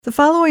The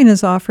following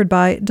is offered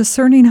by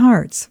Discerning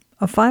Hearts,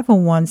 a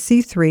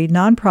 501c3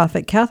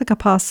 nonprofit Catholic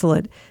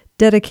apostolate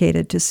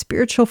dedicated to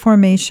spiritual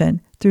formation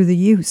through the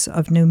use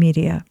of new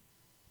media.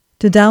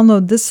 To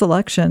download this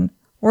selection,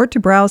 or to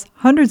browse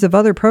hundreds of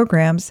other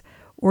programs,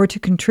 or to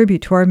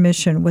contribute to our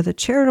mission with a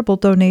charitable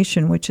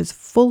donation which is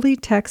fully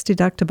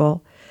tax-deductible,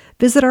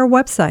 visit our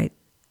website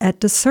at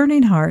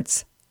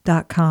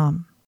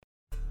discerninghearts.com.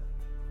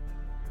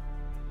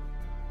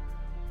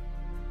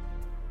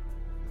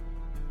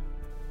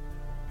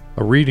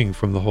 A reading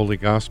from the Holy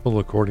Gospel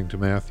according to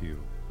Matthew.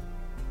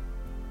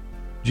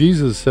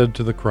 Jesus said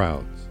to the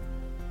crowds,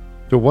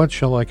 "To what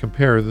shall I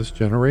compare this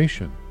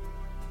generation?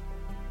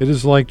 It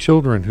is like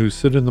children who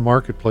sit in the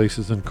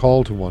marketplaces and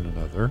call to one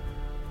another.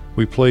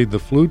 We played the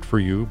flute for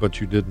you,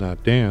 but you did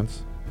not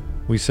dance.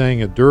 We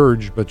sang a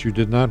dirge, but you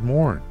did not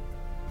mourn.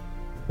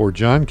 For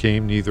John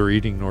came neither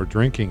eating nor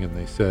drinking, and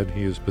they said,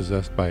 he is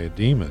possessed by a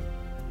demon.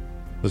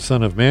 The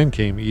Son of Man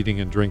came eating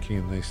and drinking,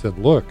 and they said,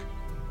 look,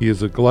 he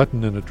is a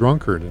glutton and a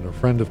drunkard, and a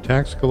friend of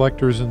tax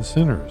collectors and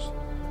sinners.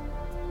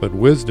 But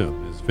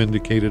wisdom is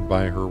vindicated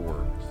by her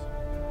works."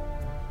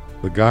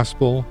 The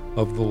Gospel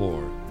of the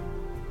Lord.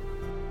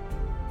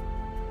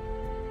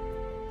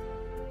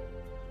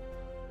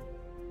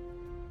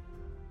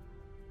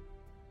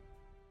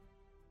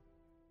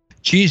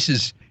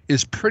 Jesus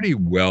is pretty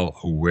well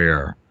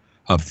aware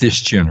of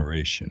this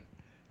generation.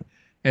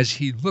 As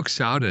he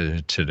looks out at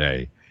it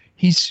today,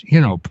 he's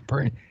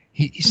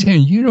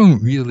saying, you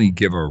don't really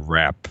give a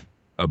rap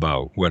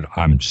about what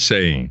I'm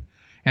saying.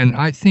 And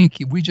I think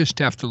we just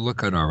have to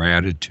look at our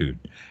attitude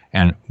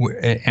and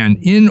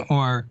in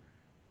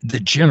the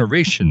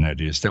generation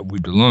that we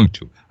belong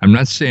to. I'm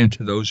not saying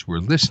to those who are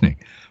listening,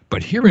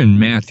 but here in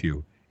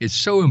Matthew, it's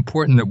so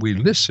important that we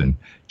listen.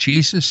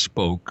 Jesus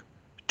spoke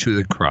to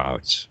the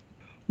crowds.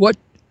 What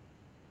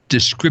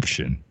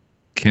description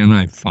can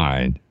I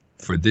find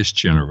for this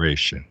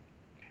generation?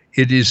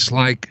 It is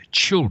like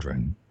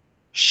children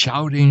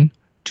shouting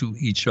to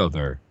each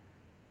other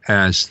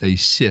as they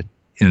sit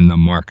in the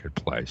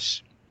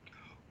marketplace.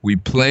 We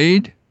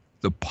played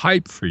the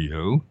pipe for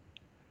you,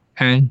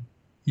 and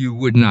you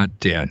would not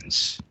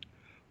dance.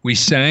 We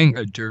sang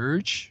a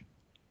dirge,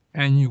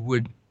 and you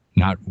would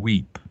not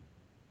weep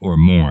or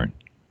mourn.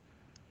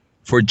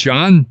 For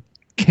John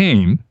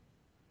came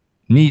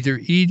neither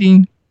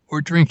eating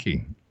or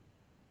drinking,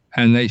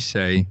 and they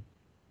say,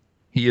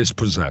 he is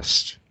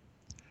possessed.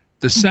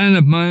 The Son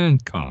of Man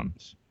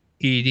comes,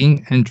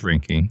 eating and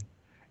drinking,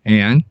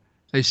 and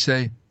they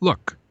say,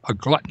 look, a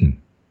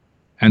glutton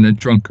and a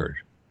drunkard,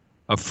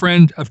 a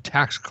friend of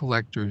tax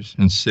collectors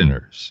and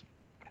sinners.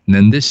 And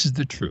then this is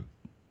the truth.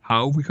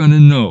 How are we going to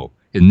know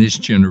in this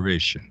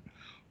generation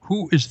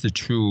who is the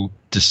true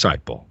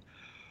disciple?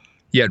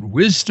 Yet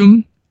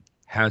wisdom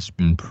has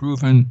been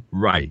proven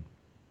right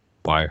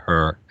by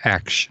her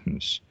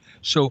actions.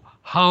 So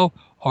how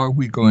are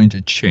we going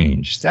to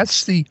change?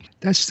 That's the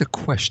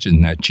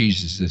question that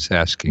Jesus is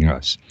asking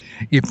us.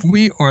 If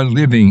we are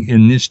living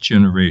in this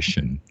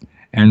generation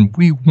and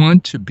we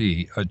want to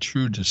be a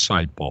true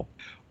disciple,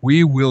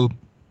 we will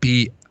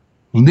be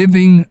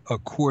living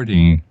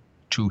according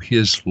to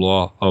his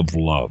law of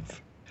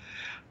love.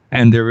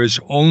 And there is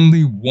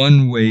only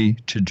one way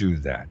to do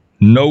that.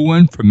 No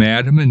one from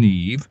Adam and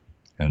Eve,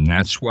 and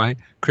that's why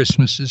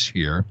Christmas is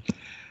here,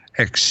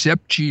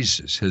 except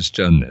Jesus has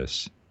done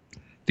this.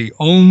 The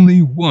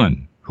only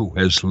one who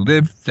has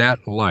lived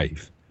that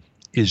life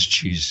is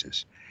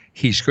Jesus.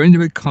 He's going to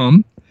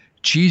become,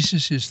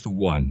 Jesus is the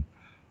one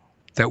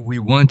that we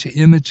want to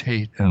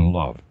imitate and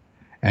love.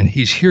 And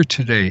he's here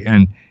today,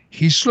 and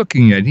he's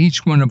looking at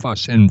each one of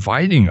us,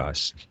 inviting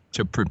us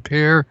to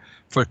prepare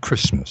for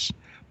Christmas.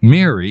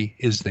 Mary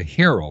is the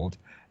herald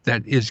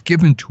that is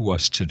given to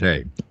us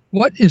today.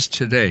 What is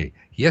today?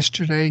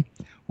 Yesterday,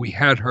 we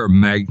had her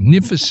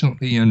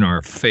magnificently in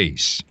our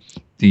face,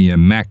 the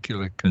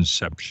Immaculate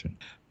Conception,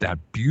 that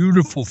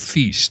beautiful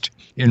feast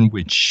in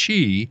which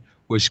she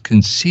was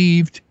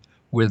conceived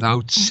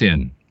without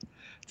sin.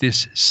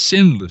 This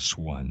sinless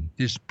one,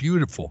 this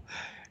beautiful,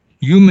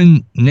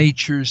 human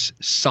nature's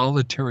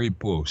solitary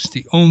boast,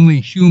 the only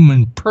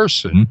human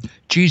person,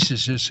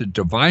 Jesus is a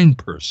divine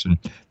person,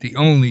 the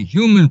only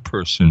human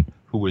person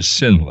who is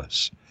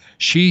sinless.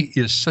 She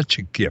is such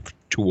a gift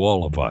to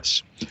all of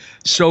us.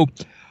 So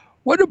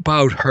what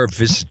about her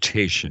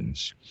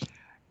visitations?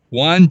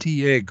 Juan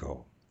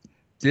Diego,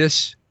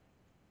 this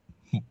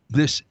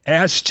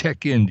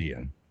Aztec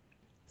Indian,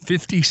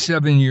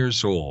 57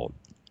 years old,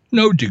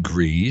 no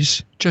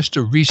degrees, just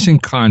a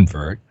recent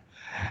convert,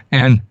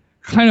 and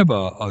kind of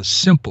a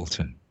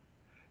simpleton.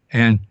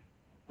 And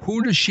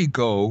who does she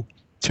go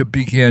to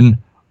begin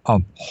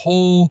a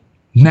whole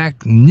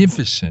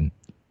magnificent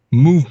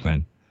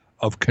movement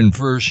of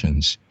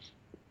conversions?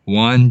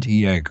 Juan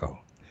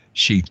Diego.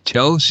 She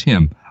tells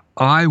him,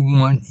 I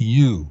want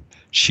you.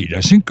 She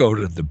doesn't go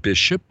to the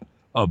Bishop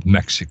of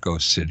Mexico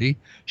City.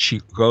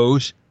 She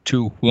goes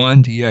to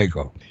Juan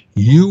Diego.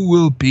 You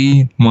will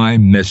be my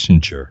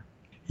messenger.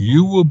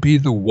 You will be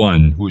the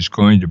one who's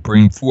going to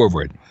bring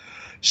forward,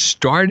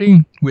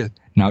 starting with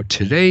Now,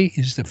 today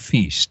is the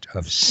feast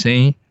of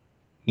Saint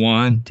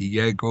Juan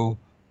Diego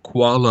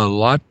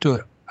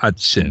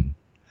Cuauhtlatoatzin.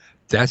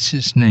 That's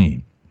his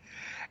name.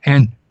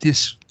 And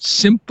this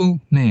simple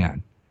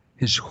man,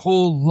 his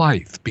whole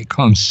life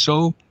becomes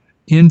so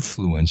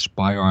influenced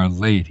by Our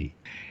Lady.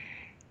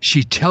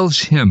 She tells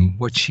him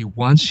what she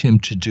wants him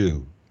to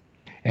do.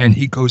 And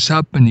he goes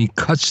up and he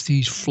cuts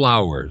these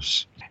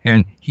flowers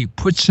and he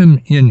puts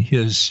them in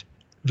his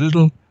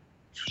little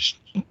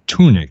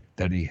tunic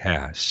that he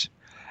has.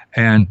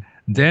 And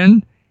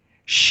then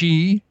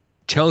she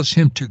tells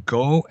him to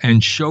go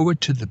and show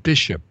it to the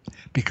bishop,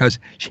 because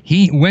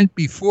he went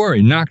before,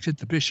 he knocked at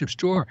the bishop's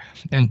door,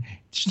 and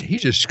he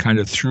just kind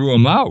of threw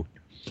him out.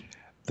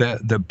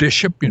 The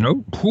bishop,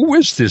 who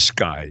is this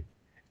guy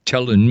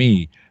telling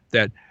me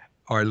that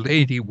Our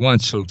Lady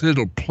wants a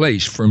little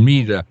place for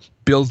me to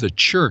build a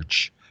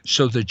church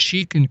so that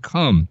she can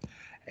come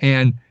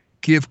and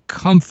give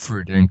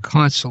comfort and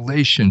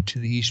consolation to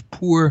these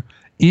poor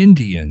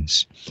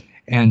Indians.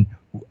 And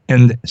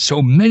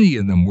so many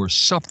of them were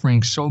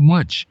suffering so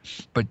much,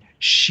 but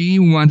she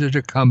wanted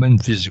to come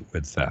and visit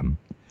with them.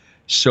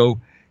 So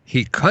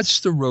he cuts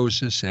the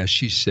roses, as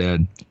she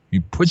said, he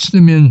puts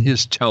them in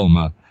his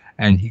telma,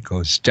 and he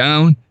goes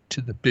down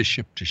to the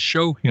bishop to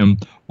show him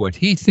what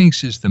he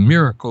thinks is the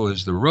miracle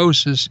is the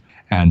roses,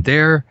 and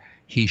there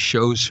he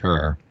shows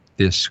her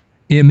this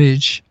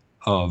image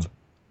of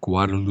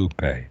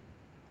Guadalupe.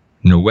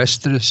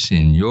 Nuestra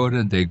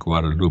Señora de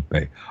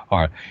Guadalupe.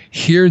 Or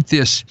hear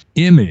this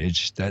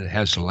image that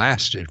has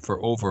lasted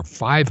for over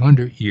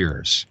 500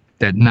 years,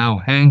 that now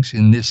hangs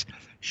in this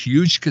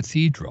huge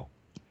cathedral,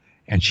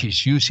 and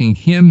she's using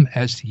him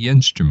as the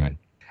instrument.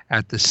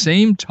 At the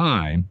same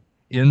time,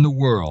 in the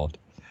world,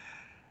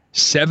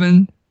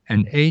 7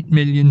 and 8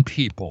 million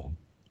people,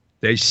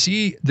 they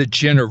see the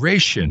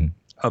generation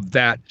of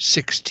that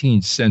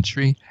 16th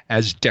century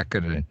as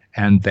decadent,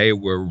 and they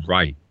were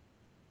right.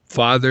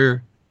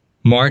 Father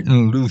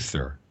Martin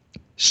Luther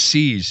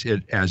sees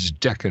it as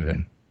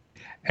decadent,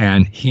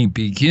 and he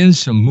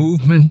begins a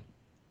movement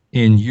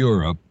in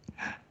Europe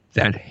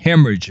that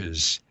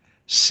hemorrhages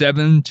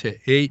 7 to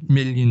 8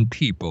 million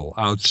people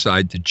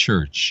outside the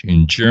church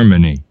in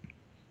Germany,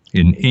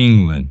 in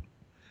England,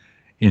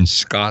 in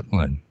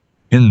Scotland.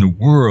 In the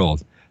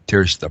world,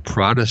 there's the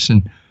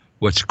Protestant,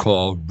 what's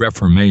called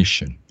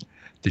Reformation.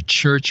 The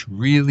church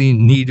really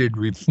needed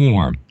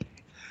reform,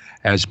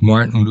 as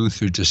Martin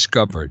Luther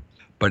discovered,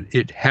 but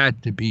it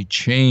had to be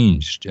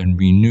changed and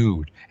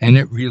renewed, and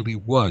it really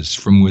was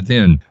from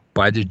within,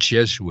 by the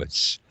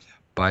Jesuits,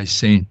 by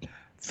St.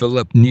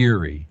 Philip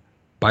Neri,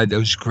 by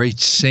those great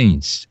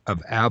saints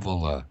of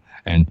Avila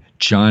and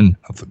John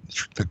of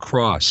the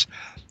Cross.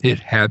 It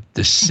had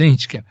the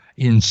saints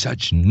in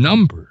such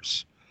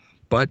numbers,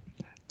 but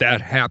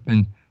that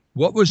happened.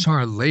 What was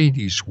Our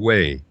Lady's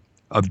way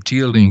of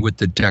dealing with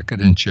the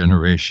decadent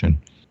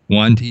generation?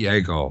 Juan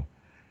Diego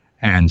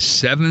and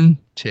 7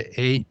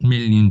 to 8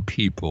 million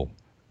people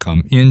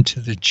come into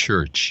the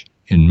church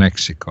in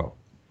Mexico.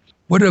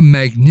 What a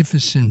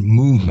magnificent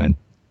movement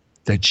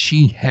that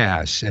she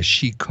has as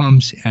she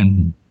comes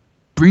and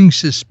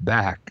brings us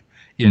back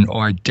in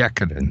our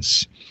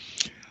decadence.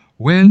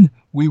 When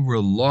we were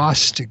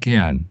lost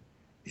again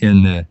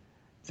in the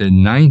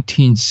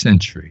 19th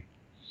century,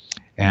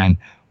 and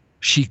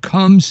she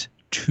comes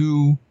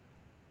to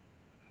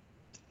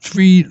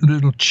 3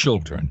 little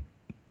children.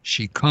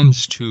 She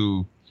comes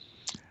to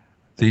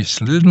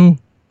this little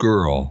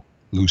girl,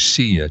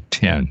 Lucia,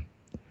 10.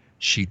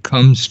 She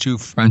comes to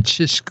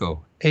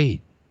Francisco,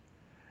 8.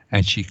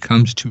 And she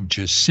comes to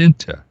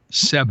Jacinta,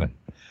 7.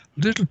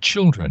 Little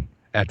children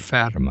at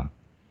Fatima.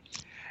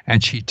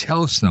 And she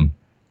tells them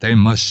they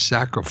must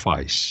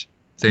sacrifice,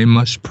 they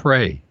must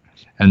pray,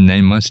 and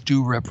they must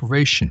do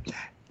reparation.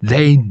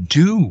 They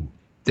do.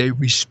 They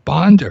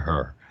respond to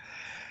her.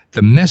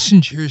 The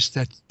messengers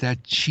that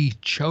she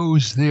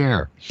chose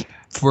there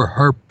for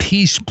her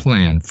peace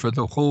plan for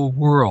the whole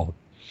world,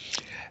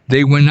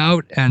 they went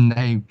out and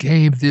they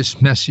gave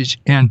this message,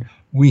 and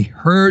we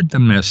heard the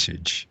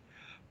message.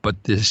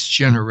 But this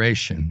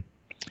generation,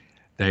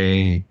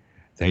 they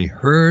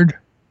heard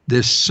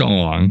this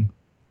song,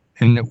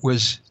 and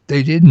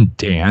they didn't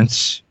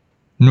dance,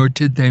 nor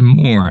did they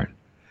mourn.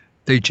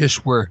 They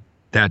just were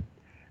that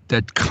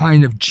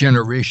kind of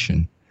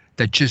generation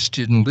that just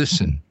didn't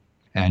listen.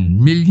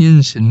 And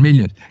millions,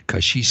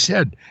 because she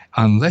said,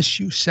 unless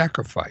you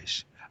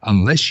sacrifice,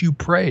 unless you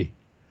pray,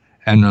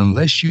 and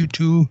unless you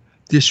do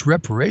this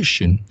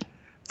reparation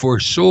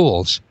for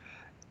souls,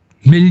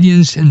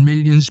 millions and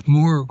millions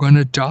more are going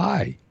to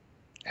die.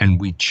 And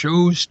we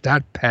chose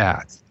that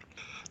path.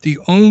 The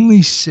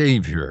only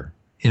Savior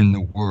in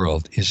the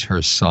world is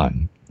her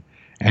Son,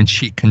 and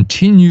she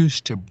continues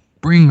to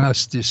bring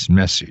us this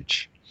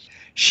message.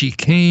 She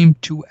came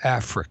to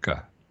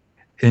Africa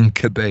in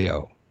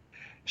Cabello.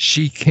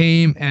 She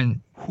came, and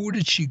who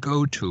did she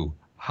go to?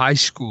 High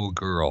school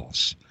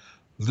girls,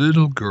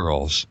 little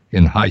girls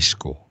in high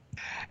school.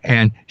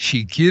 And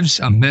she gives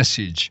a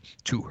message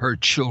to her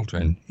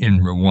children in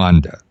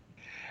Rwanda.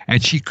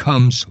 And she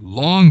comes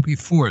long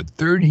before,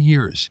 30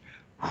 years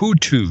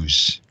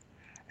Hutus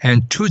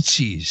and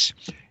Tutsis.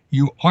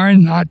 You are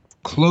not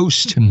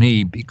close to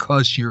me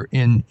because you're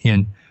in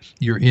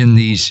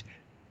these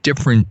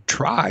different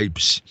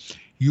tribes.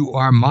 You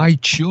are my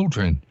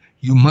children.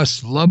 You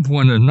must love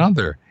one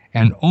another,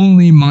 and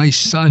only my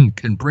son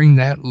can bring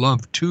that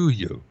love to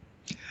you.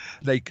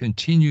 They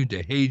continued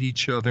to hate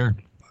each other.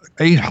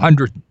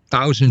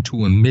 800,000 to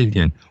 1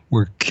 million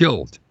were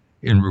killed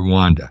in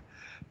Rwanda.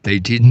 They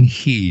didn't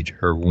heed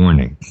her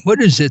warning.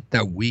 What is it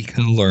that we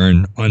can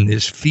learn on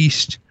this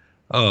feast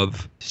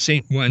of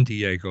St. Juan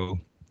Diego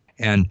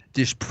and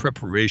this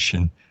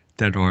preparation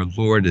that our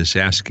Lord is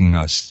asking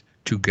us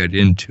to get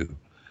into?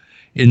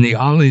 In the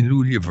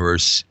Alleluia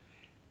verse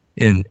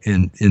in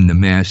the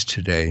Mass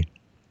today,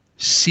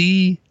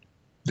 see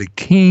the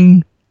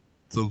King,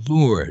 the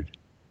Lord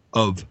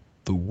of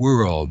the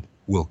world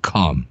will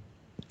come.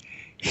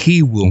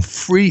 He will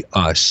free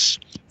us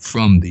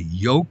from the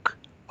yoke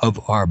of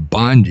our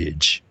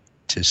bondage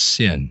to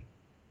sin.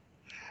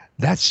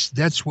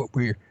 That's what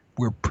we're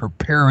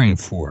preparing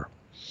for.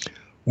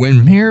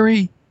 When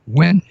Mary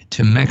went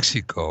to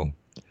Mexico,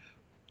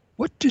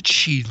 what did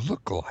she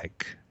look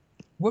like?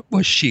 What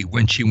was she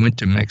when she went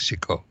to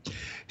Mexico?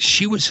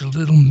 She was a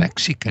little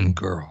Mexican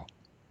girl.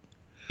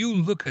 You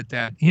look at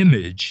that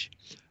image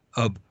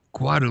of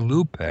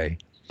Guadalupe,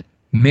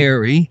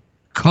 Mary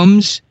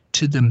comes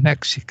to the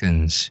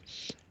Mexicans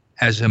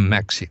as a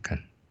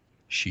Mexican.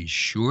 She's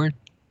short.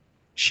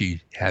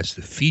 She has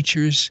the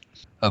features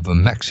of a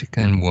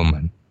Mexican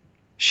woman.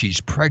 She's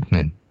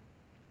pregnant.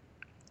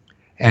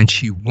 And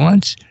she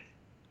wants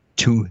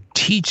to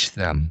teach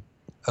them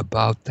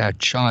about that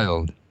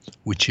child,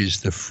 which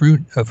is the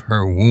fruit of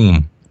her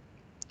womb,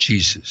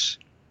 Jesus.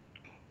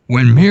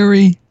 When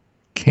Mary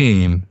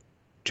came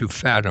to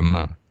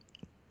Fatima,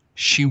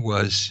 she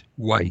was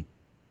white.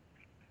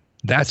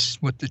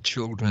 That's what the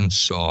children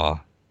saw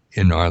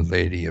in Our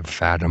Lady of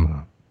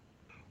Fatima.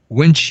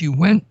 When she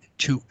went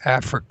to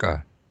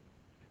Africa,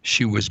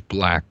 she was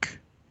black.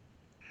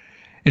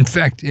 In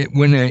fact,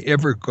 when I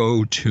ever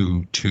go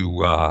to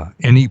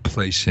any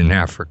place in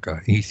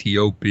Africa,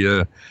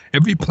 Ethiopia,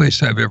 every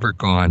place I've ever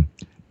gone,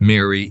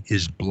 Mary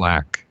is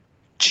black.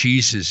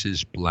 Jesus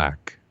is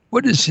black.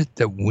 What is it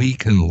that we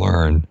can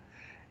learn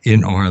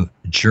in our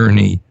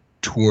journey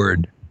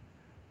toward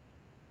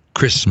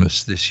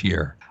Christmas this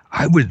year?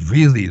 I would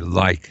really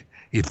like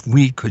if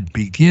we could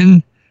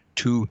begin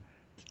to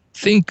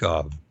think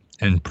of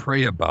and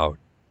pray about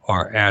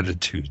our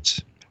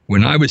attitudes.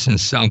 When I was in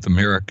South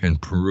America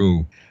and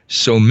Peru,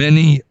 so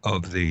many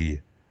of the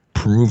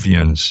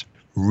Peruvians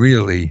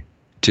really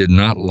did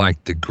not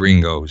like the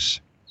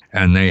gringos,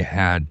 and they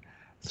had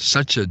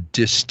such a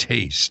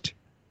distaste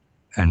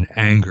and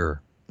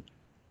anger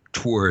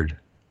toward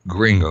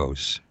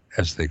gringos,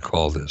 as they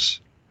call this.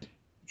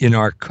 In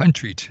our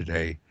country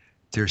today,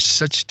 there's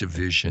such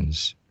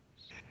divisions.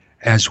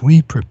 As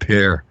we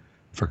prepare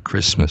for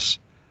Christmas,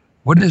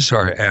 what is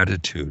our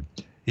attitude?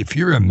 If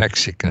you're a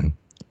Mexican,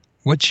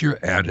 what's your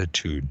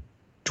attitude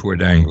toward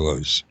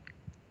Anglos?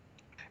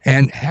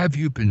 And have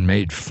you been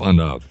made fun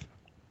of,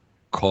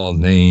 called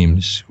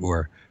names,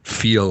 or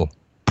feel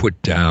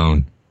put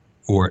down?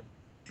 Or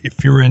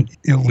if you're an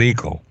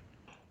illegal,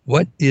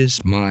 what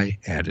is my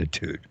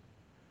attitude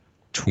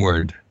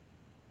toward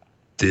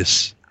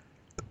this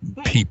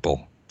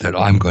people that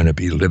I'm going to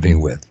be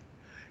living with?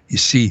 You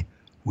see,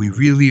 we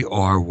really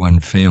are one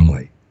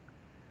family.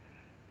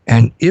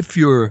 And if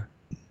you're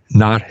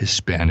not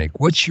Hispanic,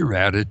 what's your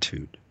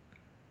attitude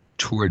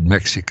toward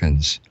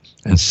Mexicans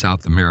and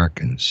South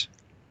Americans?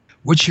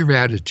 What's your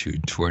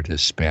attitude toward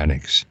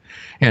Hispanics?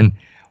 And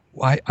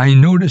I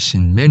notice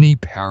in many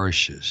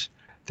parishes,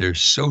 they're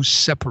so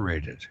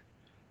separated,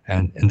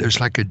 and there's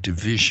like a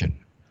division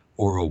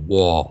or a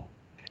wall.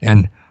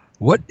 And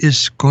what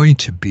is going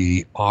to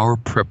be our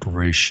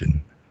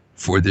preparation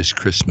for this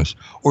Christmas,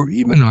 or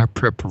even our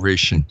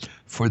preparation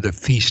for the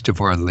Feast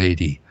of Our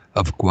Lady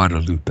of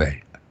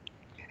Guadalupe?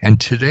 And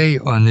today,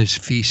 on this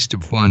Feast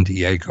of Juan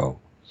Diego,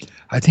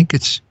 I think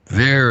it's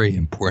very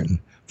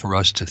important for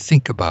us to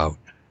think about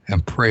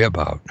and pray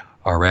about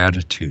our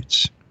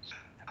attitudes.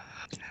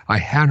 I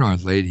had Our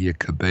Lady of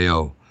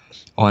Cabello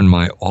on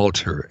my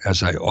altar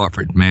as I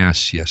offered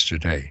Mass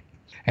yesterday.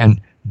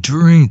 And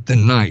during the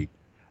night,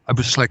 I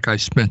was like I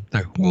spent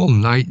the whole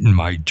night in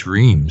my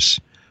dreams,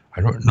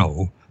 I don't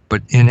know,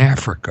 but in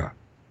Africa,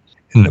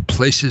 in the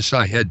places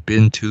I had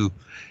been to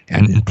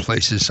and in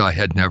places I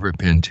had never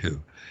been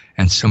to,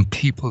 and some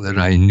people that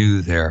I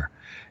knew there.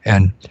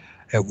 And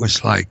it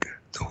was like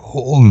the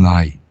whole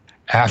night,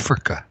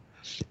 Africa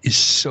is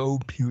so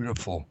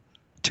beautiful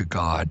to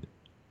God.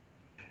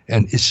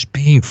 And it's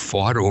being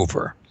fought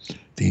over.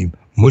 The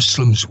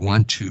Muslims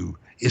want to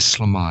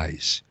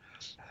Islamize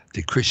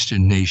the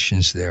Christian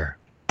nations there.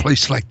 A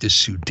place like the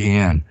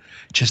Sudan,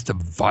 just the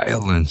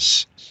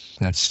violence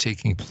that's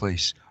taking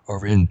place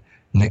over in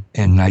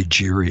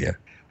Nigeria.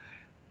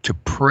 To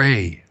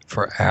pray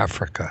for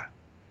Africa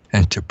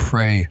and to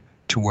pray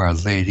to Our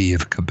Lady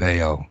of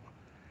Cabello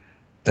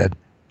that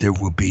there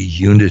will be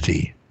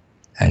unity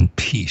and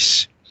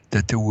peace,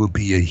 that there will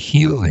be a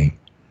healing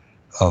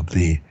of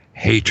the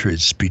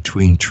hatreds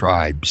between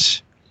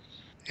tribes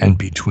and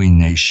between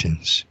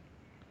nations.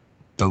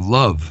 The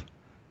love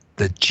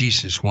that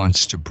Jesus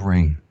wants to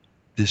bring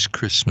this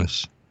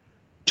Christmas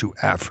to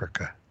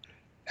Africa.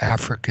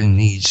 Africa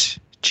needs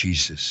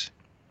Jesus.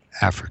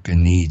 Africa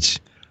needs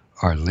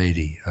Our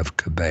Lady of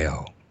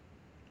Cabello.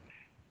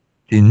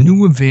 The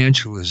new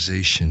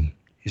evangelization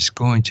is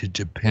going to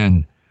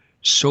depend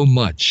so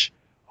much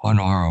on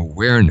our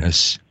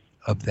awareness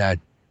of that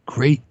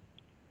great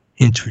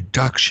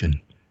introduction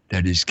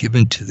that is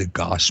given to the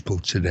gospel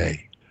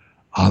today.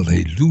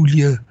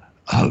 Alleluia,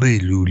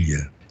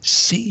 alleluia.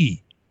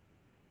 See,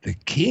 the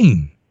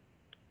King,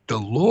 the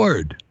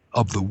Lord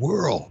of the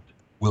world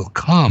will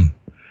come.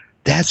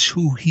 That's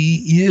who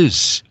he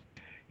is.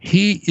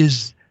 He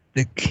is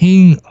the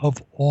King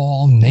of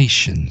all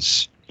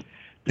nations,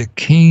 the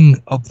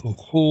King of the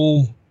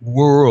whole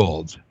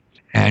world,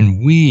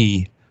 and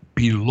we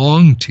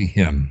belong to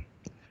him.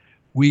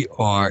 We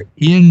are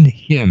in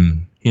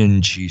him,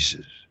 in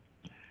Jesus.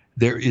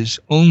 There is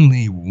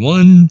only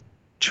one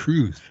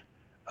truth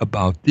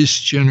about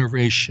this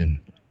generation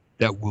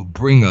that will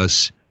bring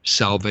us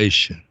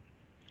salvation,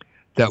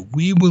 that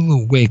we will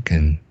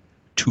awaken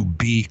to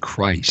be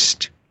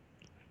Christ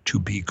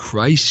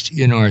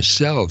in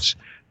ourselves.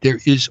 There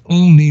is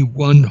only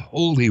one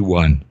Holy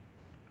One,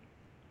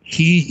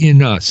 he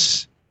in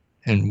us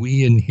and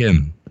we in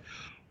him.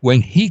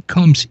 When he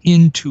comes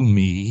into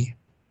me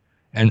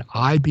and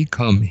I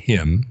become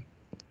him,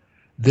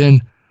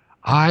 then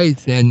I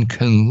then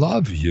can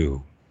love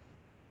you,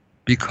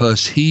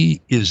 because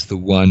he is the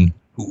one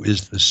who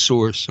is the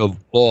source of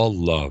all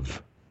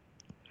love.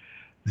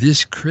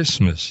 This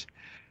Christmas,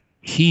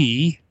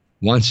 he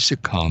wants to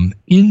come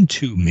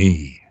into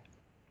me.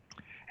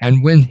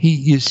 And when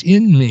he is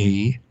in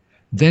me,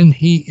 then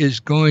he is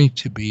going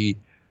to be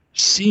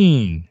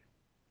seen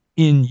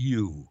in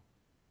you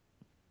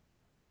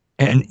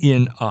and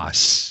in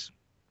us.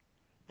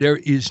 There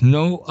is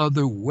no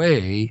other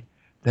way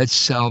that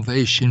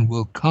salvation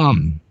will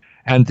come.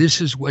 And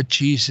this is what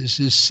Jesus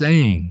is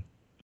saying.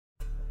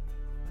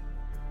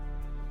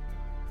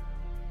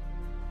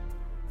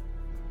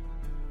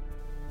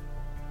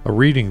 A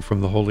reading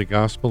from the Holy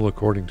Gospel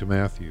according to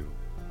Matthew.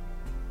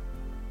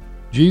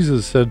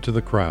 Jesus said to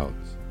the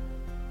crowds,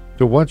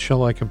 "To what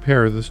shall I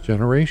compare this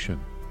generation?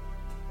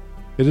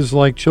 It is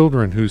like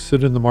children who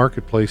sit in the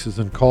marketplaces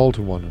and call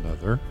to one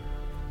another.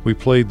 We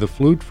played the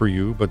flute for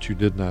you, but you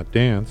did not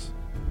dance.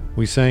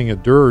 We sang a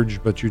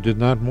dirge, but you did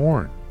not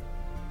mourn.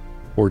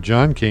 For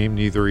John came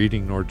neither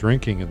eating nor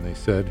drinking, and they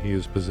said, he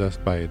is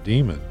possessed by a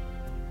demon.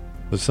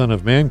 The Son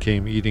of Man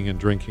came eating and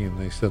drinking, and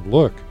they said,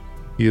 look,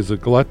 he is a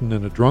glutton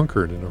and a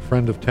drunkard, and a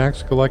friend of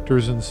tax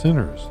collectors and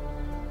sinners.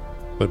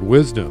 But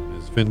wisdom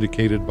is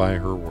vindicated by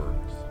her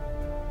words."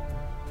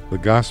 The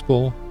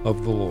Gospel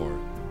of the Lord.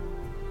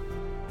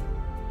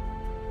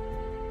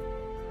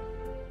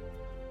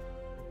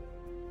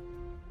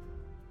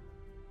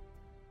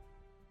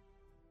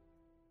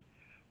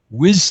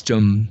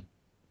 Wisdom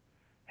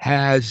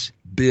has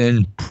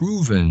been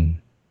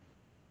proven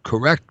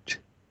correct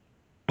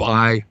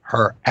by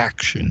her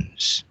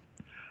actions.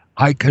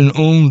 I can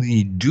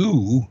only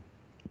do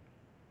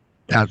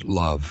that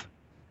love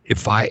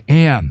if I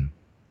am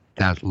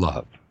that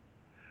love.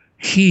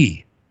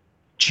 He,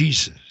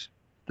 Jesus,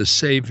 the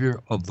Savior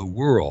of the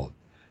world,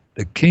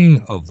 the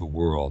King of the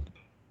world,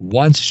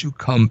 wants to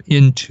come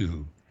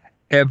into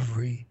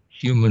every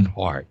human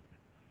heart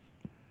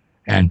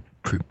and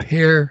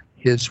prepare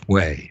his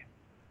way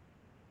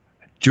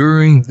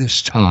during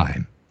this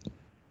time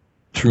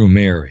through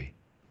Mary.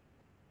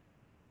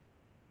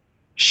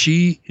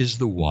 She is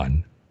the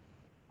one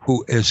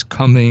who is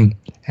coming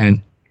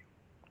and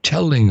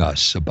telling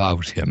us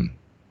about him.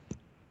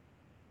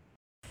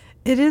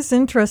 It is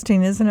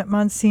interesting, isn't it,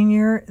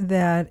 Monsignor,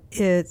 that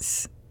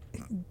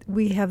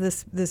we have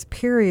this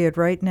period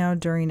right now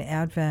during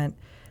Advent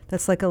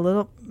that's like a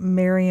little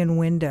Marian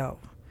window.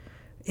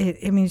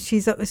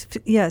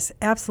 Yes,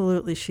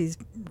 absolutely, she's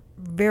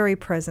very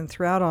present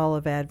throughout all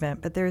of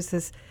Advent, but there's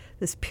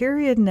this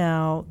period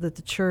now that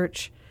the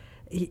Church,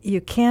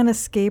 you can't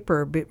escape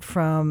her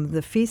from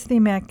the Feast of the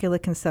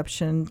Immaculate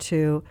Conception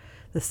to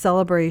the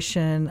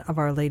celebration of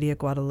Our Lady of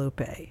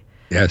Guadalupe.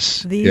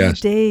 Yes. These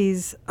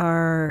days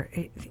are,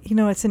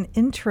 it's an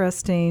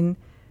interesting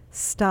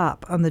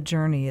stop on the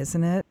journey,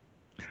 isn't it?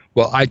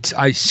 Well,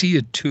 I see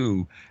it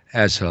too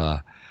as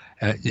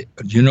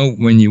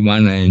when you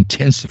want to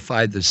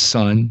intensify the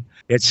sun,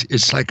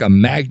 it's like a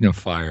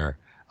magnifier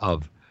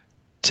of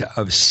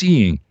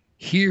seeing.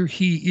 Here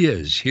he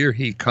is, here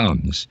he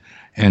comes,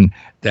 and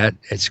that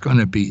it's going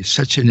to be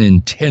such an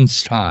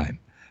intense time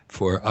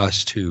for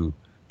us to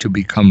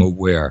become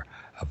aware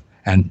of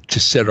and to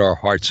set our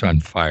hearts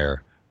on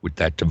fire with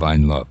that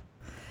divine love.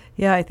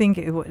 Yeah, I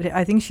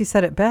think she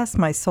said it best.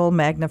 My soul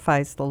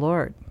magnifies the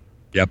Lord.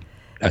 Yep,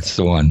 that's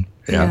the one.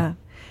 Yeah.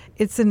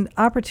 It's an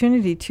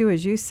opportunity too,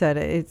 as you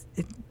said.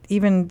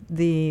 Even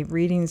the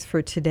readings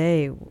for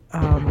today,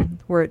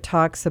 where it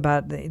talks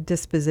about the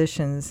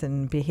dispositions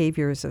and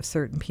behaviors of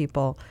certain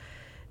people,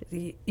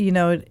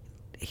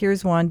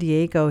 here's Juan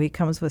Diego. He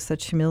comes with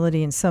such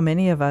humility, and so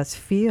many of us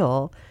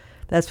feel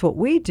that's what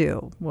we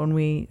do when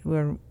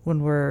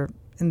we're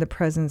in the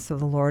presence of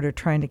the Lord or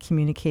trying to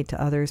communicate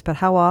to others. But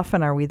how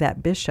often are we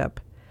that bishop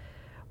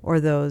or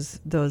those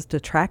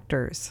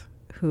detractors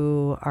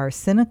who are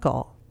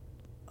cynical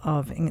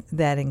of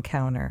that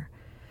encounter?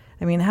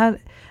 I mean, how,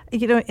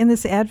 in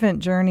this Advent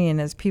journey, and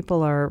as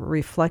people are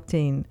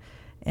reflecting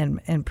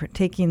and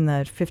taking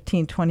the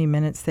 15, 20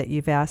 minutes that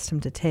you've asked them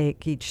to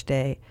take each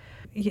day,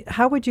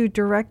 how would you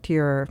direct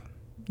your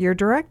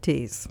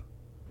directees?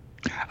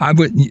 I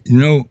would,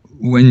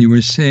 when you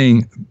were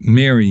saying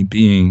Mary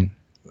being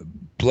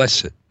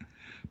blessed,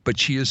 but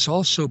she is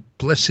also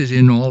blessed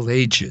in all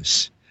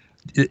ages.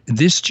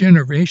 This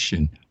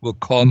generation will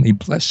call me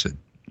blessed,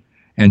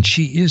 and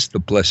she is the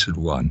blessed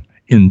one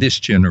in this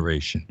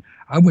generation.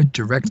 I would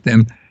direct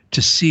them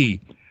to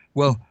see,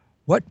 well,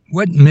 what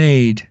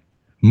made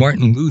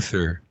Martin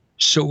Luther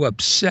so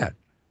upset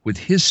with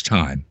his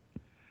time?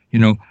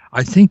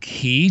 I think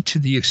he, to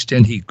the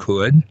extent he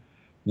could,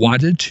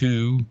 wanted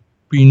to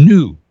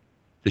renew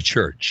the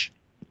church.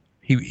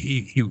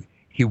 He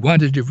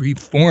wanted to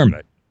reform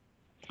it.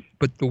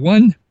 But the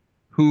one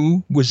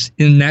who was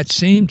in that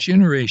same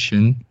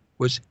generation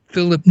was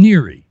Philip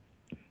Neri.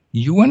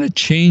 You want to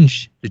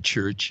change the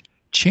church,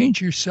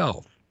 change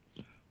yourself.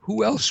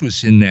 Who else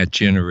was in that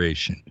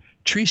generation?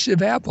 Teresa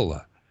of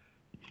Avila.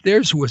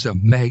 Theirs was a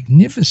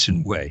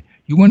magnificent way.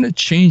 You want to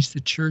change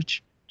the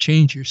church,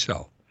 change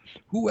yourself.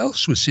 Who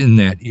else was in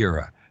that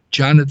era?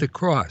 John of the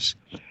Cross.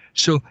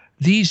 So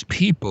these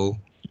people,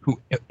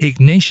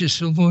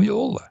 Ignatius of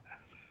Loyola,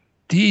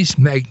 these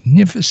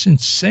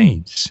magnificent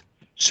saints.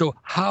 So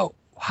how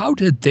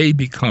did they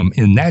become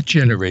in that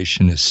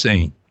generation a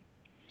saint?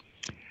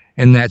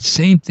 And that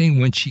same thing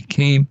when she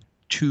came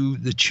to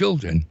the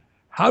children.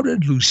 How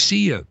did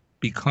Lucia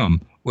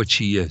become what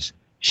she is?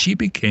 She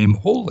became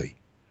holy.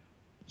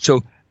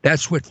 So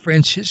that's what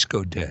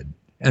Francisco did,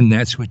 and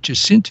that's what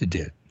Jacinta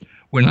did.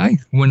 When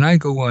I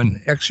go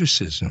on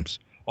exorcisms,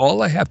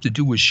 all I have to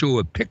do is show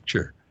a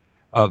picture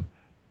of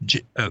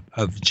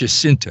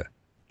Jacinta,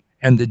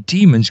 and the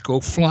demons go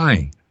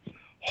flying.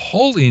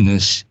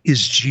 Holiness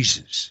is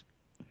Jesus.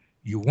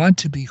 You want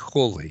to be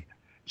holy.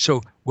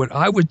 So what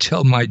I would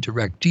tell my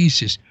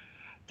directees is,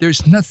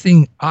 there's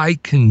nothing I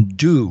can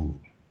do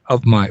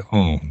of my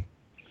own.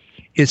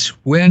 It's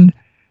when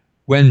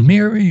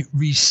Mary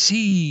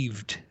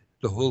received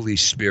the Holy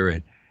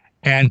Spirit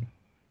and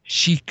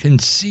she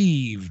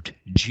conceived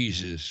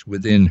Jesus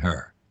within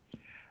her.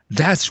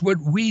 That's what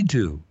we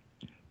do.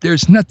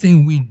 There's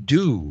nothing we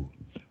do.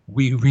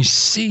 We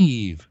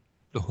receive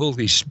the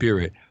Holy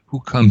Spirit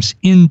who comes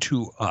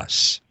into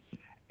us,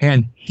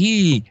 and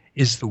he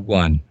is the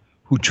one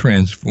who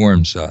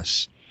transforms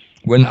us.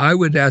 When I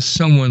would ask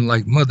someone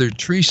like Mother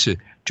Teresa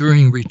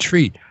during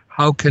retreat,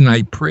 how can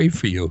I pray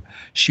for you?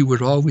 She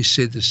would always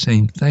say the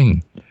same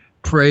thing.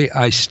 Pray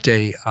I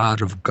stay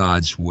out of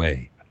God's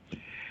way.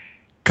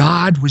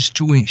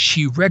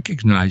 She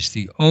recognized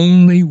the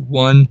only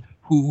one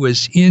who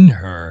was in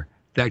her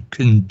that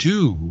can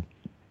do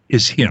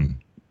is him.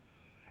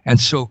 And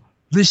so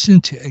listen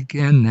to,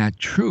 again, that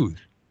truth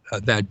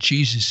that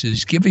Jesus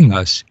is giving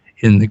us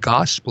in the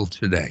gospel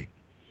today.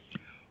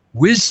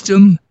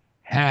 Wisdom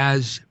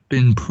has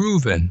been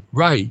proven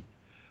right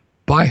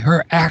by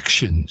her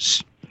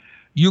actions.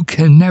 You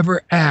can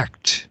never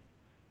act.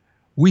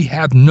 We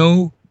have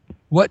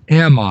what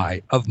am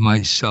I of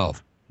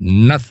myself?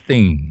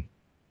 Nothing.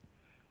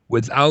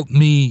 Without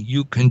me,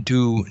 you can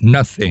do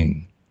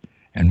nothing.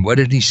 And what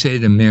did he say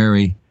to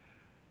Mary?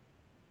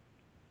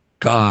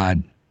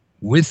 God,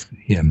 with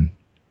him,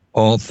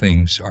 all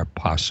things are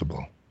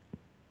possible.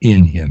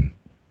 In him,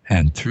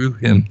 and through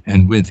him,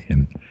 and with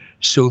him.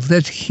 So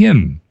let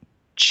him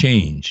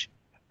change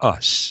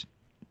us.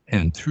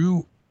 And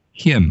through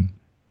him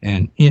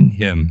and in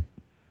him,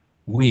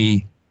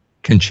 we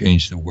can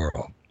change the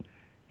world.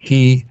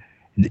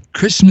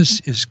 Christmas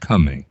is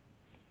coming.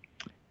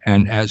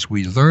 And as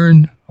we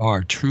learn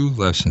our true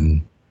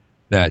lesson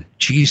that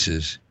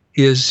Jesus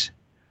is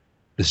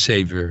the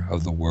Savior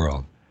of the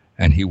world,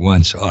 and he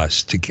wants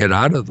us to get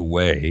out of the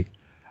way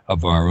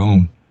of our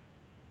own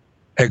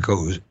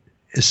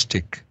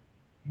egoistic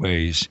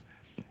ways,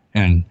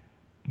 and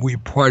we're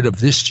part of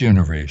this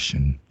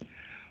generation.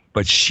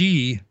 But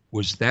she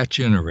was that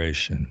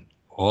generation.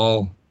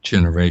 All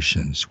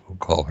generations will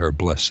call her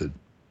blessed.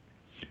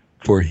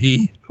 For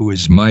he who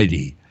is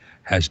mighty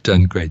has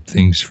done great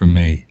things for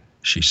me,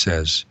 she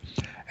says,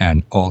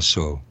 and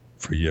also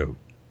for you.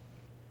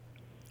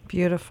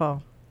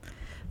 Beautiful.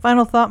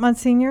 Final thought,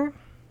 Monsignor?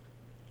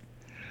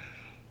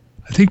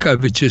 I think I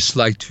would just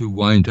like to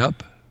wind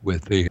up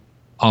with the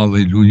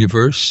Alleluia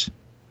verse.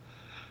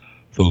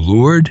 The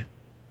Lord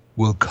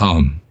will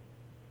come.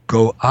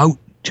 Go out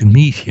to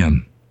meet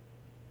him.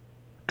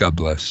 God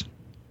bless.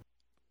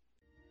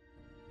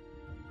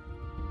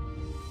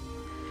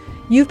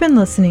 You've been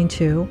listening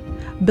to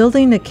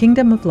Building a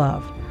Kingdom of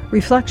Love,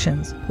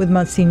 Reflections with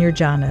Monsignor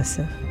John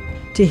Esseff.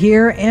 To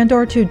hear and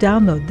or to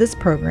download this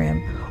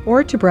program,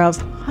 or to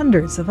browse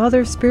hundreds of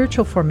other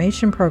spiritual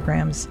formation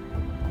programs,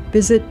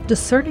 visit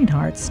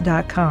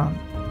discerninghearts.com.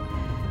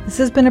 This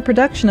has been a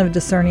production of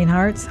Discerning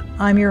Hearts.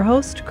 I'm your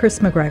host, Chris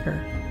McGregor.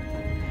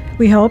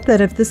 We hope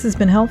that if this has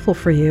been helpful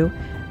for you,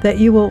 that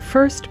you will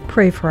first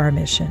pray for our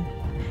mission.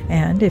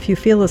 And if you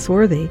feel us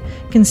worthy,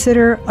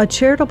 consider a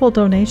charitable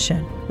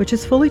donation, which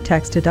is fully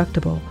tax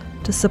deductible,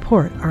 to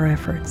support our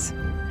efforts.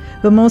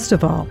 But most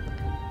of all,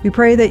 we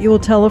pray that you will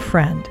tell a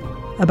friend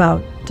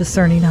about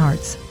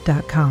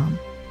discerninghearts.com.